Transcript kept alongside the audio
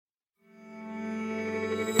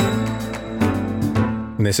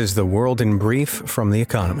This is the World in Brief from The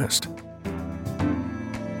Economist.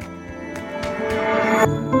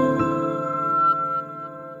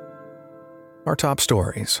 Our top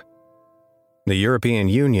stories. The European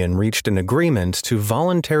Union reached an agreement to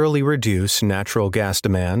voluntarily reduce natural gas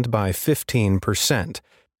demand by 15%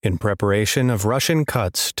 in preparation of Russian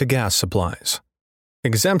cuts to gas supplies.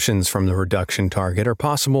 Exemptions from the reduction target are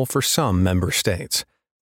possible for some member states.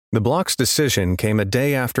 The bloc's decision came a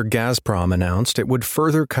day after Gazprom announced it would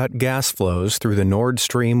further cut gas flows through the Nord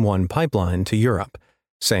Stream 1 pipeline to Europe,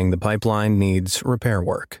 saying the pipeline needs repair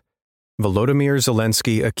work. Volodymyr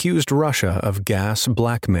Zelensky accused Russia of gas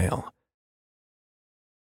blackmail.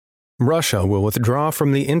 Russia will withdraw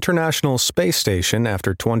from the International Space Station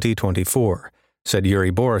after 2024, said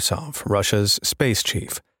Yuri Borisov, Russia's space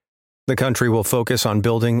chief. The country will focus on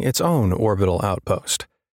building its own orbital outpost.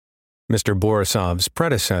 Mr. Borisov's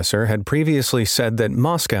predecessor had previously said that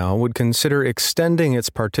Moscow would consider extending its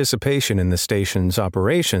participation in the station's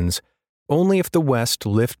operations only if the West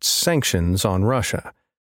lifts sanctions on Russia.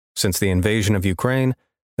 Since the invasion of Ukraine,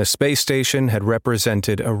 the space station had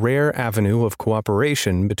represented a rare avenue of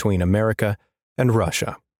cooperation between America and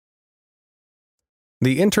Russia.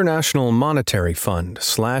 The International Monetary Fund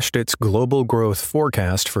slashed its global growth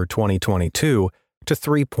forecast for 2022 to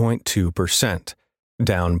 3.2%,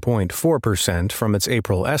 down 0.4% from its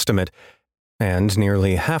April estimate, and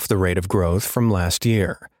nearly half the rate of growth from last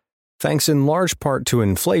year. Thanks in large part to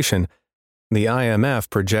inflation, the IMF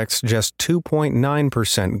projects just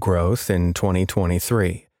 2.9% growth in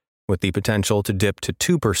 2023, with the potential to dip to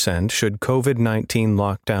 2% should COVID-19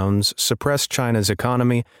 lockdowns suppress China's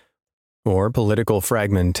economy or political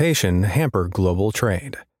fragmentation hamper global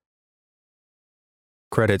trade.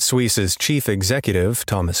 Credit Suisse's chief executive,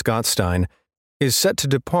 Thomas Gottstein, is set to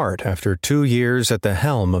depart after 2 years at the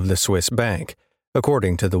helm of the Swiss bank,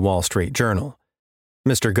 according to the Wall Street Journal.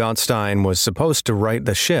 Mr. Gottstein was supposed to right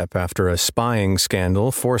the ship after a spying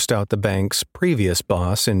scandal forced out the bank's previous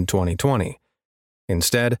boss in 2020.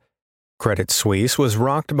 Instead, Credit Suisse was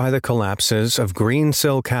rocked by the collapses of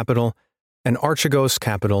Greensill Capital and Archegos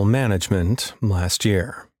Capital Management last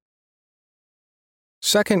year.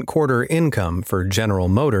 Second quarter income for General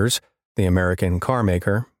Motors, the American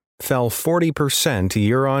carmaker, fell 40%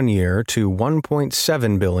 year-on-year to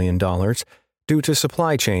 $1.7 billion due to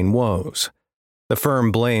supply chain woes. The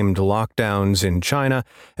firm blamed lockdowns in China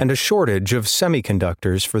and a shortage of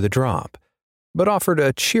semiconductors for the drop, but offered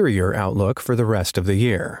a cheerier outlook for the rest of the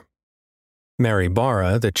year. Mary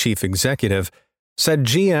Barra, the chief executive, said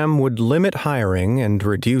GM would limit hiring and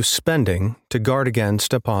reduce spending to guard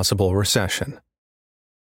against a possible recession.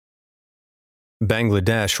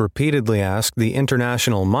 Bangladesh repeatedly asked the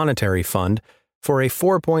International Monetary Fund for a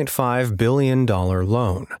 $4.5 billion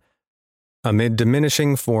loan, amid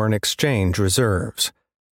diminishing foreign exchange reserves.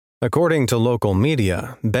 According to local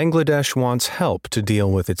media, Bangladesh wants help to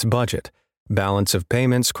deal with its budget, balance of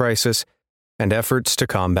payments crisis, and efforts to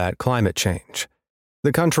combat climate change.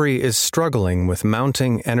 The country is struggling with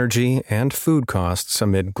mounting energy and food costs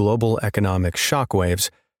amid global economic shockwaves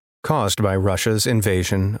caused by Russia's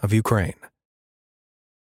invasion of Ukraine.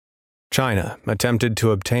 China attempted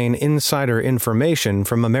to obtain insider information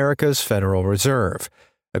from America's Federal Reserve,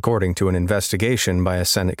 according to an investigation by a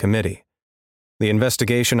Senate committee. The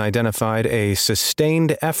investigation identified a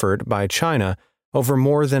sustained effort by China over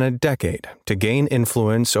more than a decade to gain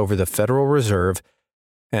influence over the Federal Reserve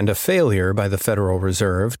and a failure by the Federal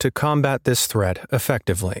Reserve to combat this threat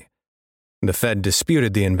effectively. The Fed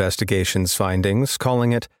disputed the investigation's findings,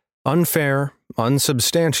 calling it unfair,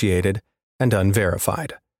 unsubstantiated, and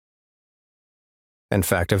unverified. And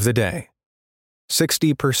fact of the day: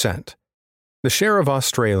 60%. The share of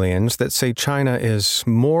Australians that say China is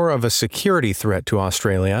more of a security threat to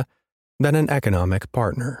Australia than an economic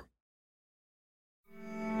partner.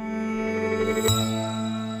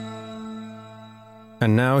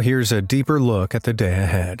 And now here's a deeper look at the day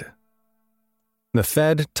ahead. The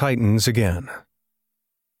Fed tightens again.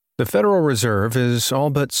 The Federal Reserve is all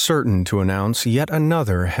but certain to announce yet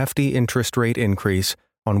another hefty interest rate increase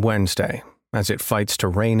on Wednesday as it fights to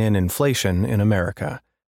rein in inflation in America.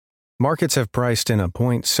 Markets have priced in a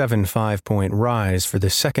 0.75-point rise for the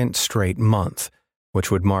second straight month,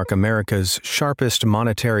 which would mark America's sharpest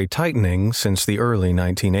monetary tightening since the early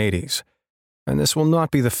 1980s. And this will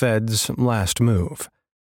not be the Fed's last move.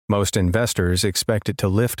 Most investors expect it to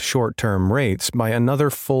lift short-term rates by another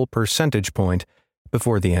full percentage point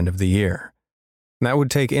before the end of the year. That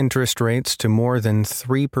would take interest rates to more than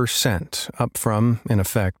 3%, up from, in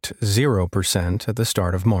effect, 0% at the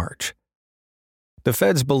start of March. The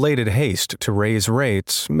Fed's belated haste to raise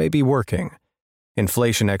rates may be working.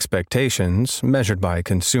 Inflation expectations, measured by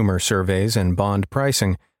consumer surveys and bond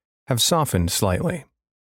pricing, have softened slightly.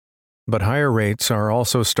 But higher rates are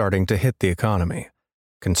also starting to hit the economy.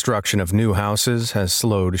 Construction of new houses has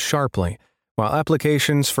slowed sharply, while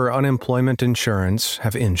applications for unemployment insurance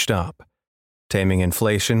have inched up. Taming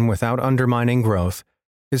inflation without undermining growth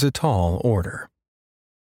is a tall order.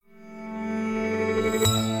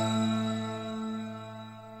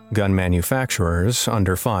 Gun manufacturers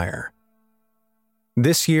under fire.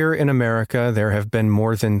 This year in America, there have been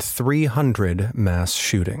more than 300 mass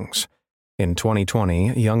shootings. In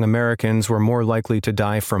 2020, young Americans were more likely to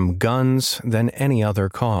die from guns than any other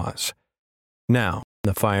cause. Now,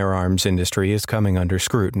 the firearms industry is coming under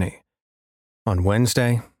scrutiny. On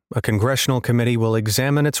Wednesday, a congressional committee will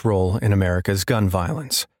examine its role in America's gun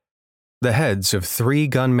violence. The heads of 3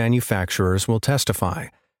 gun manufacturers will testify,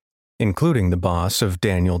 including the boss of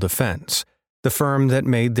Daniel Defense, the firm that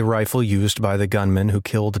made the rifle used by the gunman who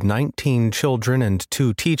killed 19 children and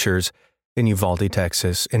 2 teachers in Uvalde,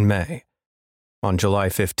 Texas, in May. On July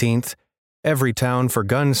 15th, Everytown for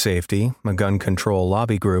Gun Safety, a gun control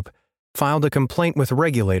lobby group, filed a complaint with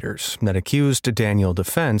regulators that accused Daniel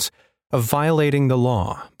Defense of violating the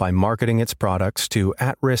law by marketing its products to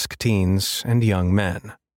at-risk teens and young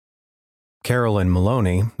men. Carolyn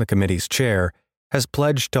Maloney, the committee's chair, has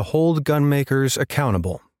pledged to hold gunmakers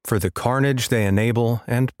accountable for the carnage they enable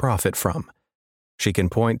and profit from. She can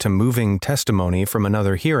point to moving testimony from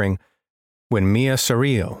another hearing when Mia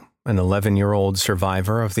Sarillo, an 11-year-old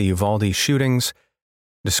survivor of the Uvalde shootings,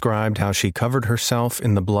 described how she covered herself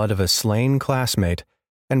in the blood of a slain classmate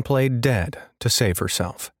and played dead to save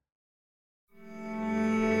herself.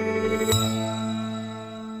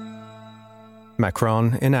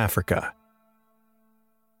 Macron in Africa.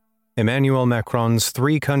 Emmanuel Macron's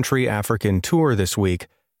 3-country African tour this week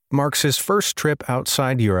marks his first trip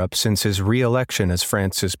outside Europe since his re-election as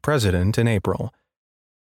France's president in April.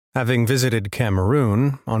 Having visited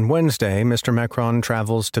Cameroon, on Wednesday Mr. Macron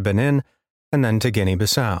travels to Benin and then to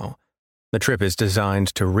Guinea-Bissau. The trip is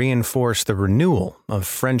designed to reinforce the renewal of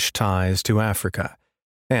French ties to Africa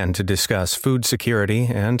and to discuss food security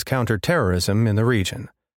and counterterrorism in the region.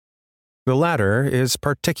 The latter is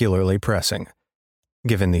particularly pressing,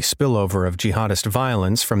 given the spillover of jihadist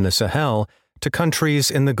violence from the Sahel to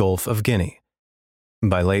countries in the Gulf of Guinea.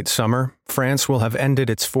 By late summer, France will have ended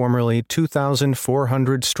its formerly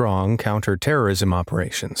 2,400-strong counter-terrorism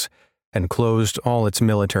operations and closed all its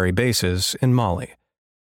military bases in Mali.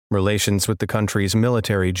 Relations with the country's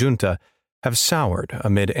military junta have soured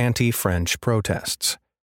amid anti-French protests.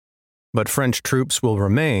 But French troops will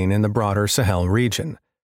remain in the broader Sahel region.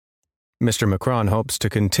 Mr. Macron hopes to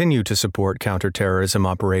continue to support counterterrorism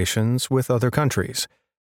operations with other countries,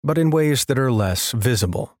 but in ways that are less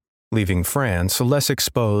visible, leaving France less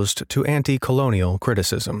exposed to anti-colonial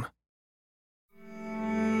criticism.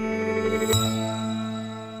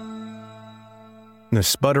 The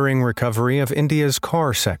sputtering recovery of India's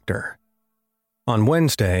car sector. On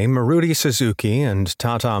Wednesday, Maruti Suzuki and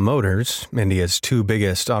Tata Motors, India's 2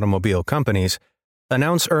 biggest automobile companies,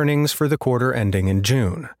 announced earnings for the quarter ending in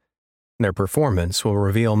June. Their performance will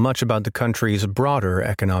reveal much about the country's broader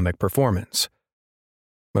economic performance.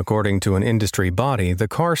 According to an industry body, the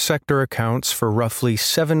car sector accounts for roughly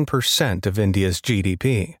 7% of India's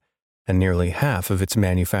GDP and nearly half of its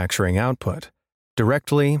manufacturing output.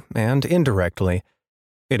 Directly and indirectly,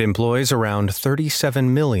 it employs around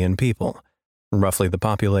 37 million people, roughly the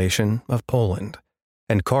population of Poland,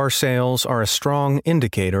 and car sales are a strong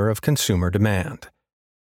indicator of consumer demand.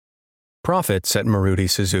 Profits at Maruti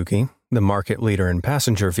Suzuki, the market leader in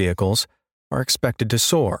passenger vehicles, are expected to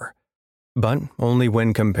soar, but only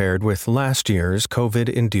when compared with last year's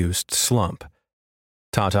COVID-induced slump.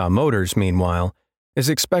 Tata Motors, meanwhile, is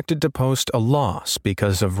expected to post a loss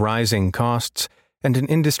because of rising costs and an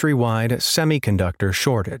industry-wide semiconductor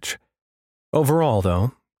shortage. Overall,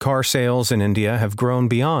 though, car sales in India have grown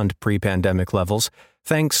beyond pre-pandemic levels,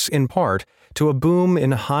 thanks in part to a boom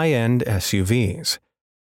in high-end SUVs.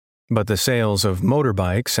 But the sales of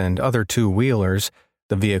motorbikes and other two-wheelers,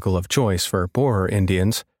 the vehicle of choice for poorer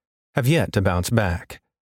Indians, have yet to bounce back.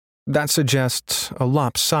 That suggests a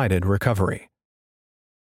lopsided recovery.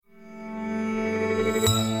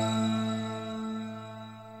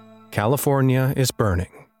 California is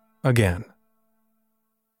burning again.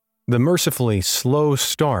 The mercifully slow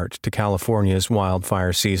start to California's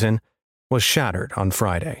wildfire season was shattered on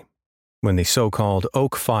Friday, when the so-called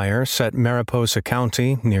Oak Fire set Mariposa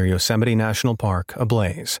County near Yosemite National Park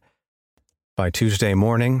ablaze. By Tuesday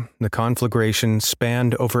morning, the conflagration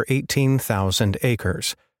spanned over 18,000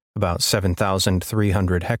 acres, about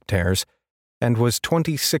 7,300 hectares, and was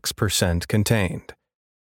 26% contained.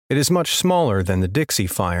 It is much smaller than the Dixie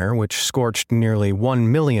Fire, which scorched nearly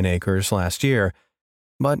 1 million acres last year,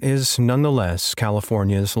 but is nonetheless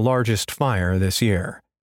California's largest fire this year.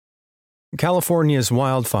 California's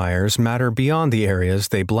wildfires matter beyond the areas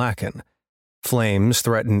they blacken. Flames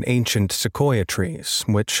threaten ancient sequoia trees,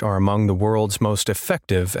 which are among the world's most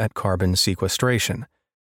effective at carbon sequestration.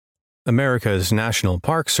 America's National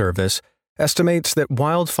Park Service estimates that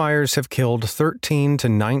wildfires have killed 13 to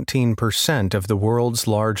 19% of the world's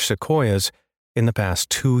large sequoias in the past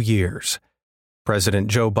 2 years. President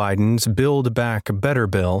Joe Biden's Build Back Better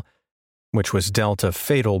bill, which was dealt a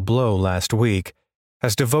fatal blow last week,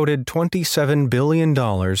 has devoted $27 billion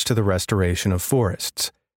to the restoration of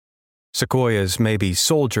forests. Sequoias may be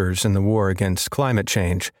soldiers in the war against climate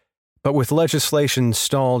change, but with legislation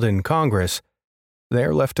stalled in Congress, they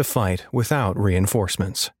are left to fight without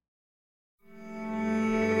reinforcements.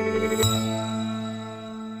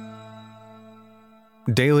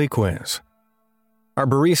 Daily Quiz. Our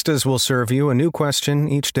baristas will serve you a new question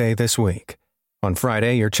each day this week. On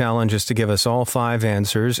Friday, your challenge is to give us all 5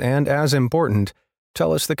 answers and, as important,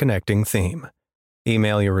 tell us the connecting theme.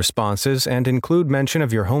 Email your responses and include mention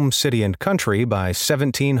of your home city and country by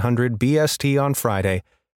 1700 BST on Friday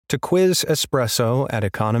to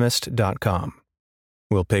quizespresso@economist.com.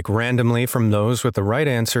 We'll pick randomly from those with the right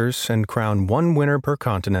answers and crown one winner per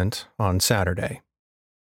continent on Saturday.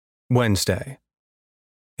 Wednesday.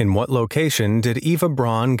 In what location did Eva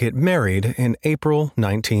Braun get married in April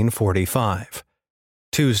 1945?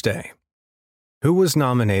 Tuesday. Who was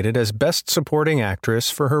nominated as Best Supporting Actress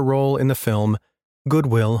for her role in the film Good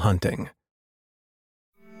Will Hunting?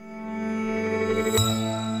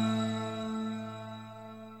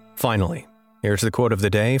 Finally, here's the quote of the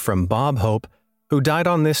day from Bob Hope, who died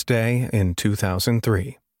on this day in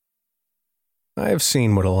 2003. I have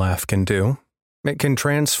seen what a laugh can do. It can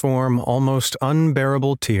transform almost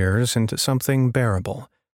unbearable tears into something bearable,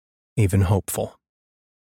 even hopeful.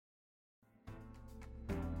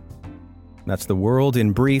 That's the world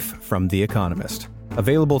in brief from The Economist,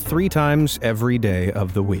 available 3 times every day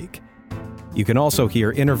of the week. You can also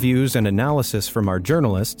hear interviews and analysis from our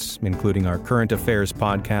journalists, including our current affairs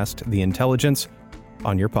podcast, The Intelligence,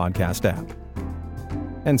 on your podcast app.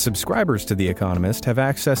 And subscribers to The Economist have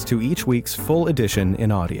access to each week's full edition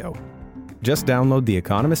in audio. Just download the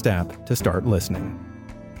Economist app to start listening.